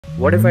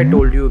What if I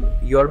told you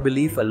your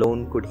belief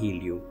alone could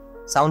heal you?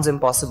 Sounds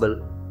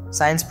impossible.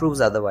 Science proves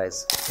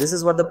otherwise. This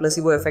is what the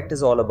placebo effect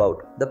is all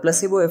about. The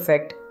placebo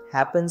effect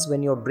happens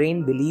when your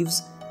brain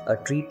believes a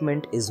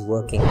treatment is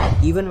working,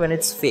 even when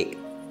it's fake.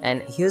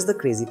 And here's the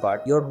crazy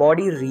part. Your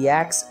body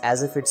reacts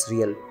as if it's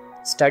real.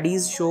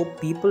 Studies show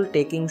people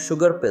taking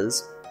sugar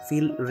pills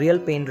feel real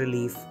pain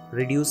relief,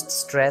 reduced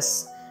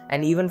stress,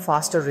 and even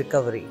faster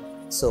recovery.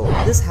 So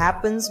this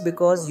happens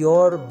because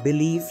your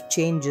belief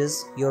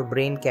changes your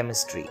brain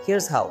chemistry.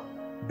 Here's how.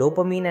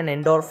 Dopamine and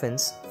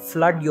endorphins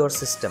flood your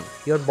system,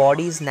 your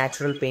body's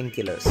natural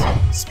painkillers.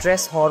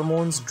 Stress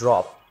hormones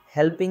drop,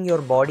 helping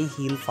your body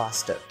heal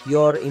faster.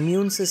 Your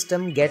immune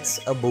system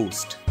gets a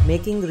boost,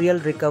 making real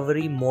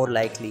recovery more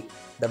likely.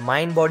 The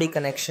mind-body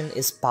connection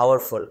is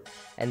powerful,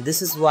 and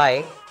this is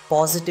why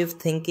positive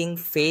thinking,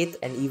 faith,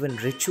 and even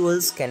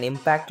rituals can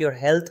impact your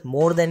health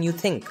more than you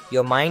think.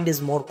 Your mind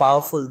is more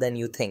powerful than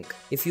you think.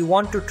 If you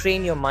want to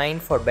train your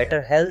mind for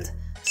better health,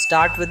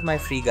 start with my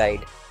free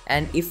guide.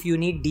 And if you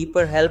need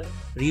deeper help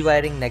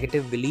rewiring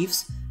negative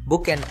beliefs,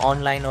 book an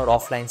online or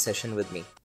offline session with me.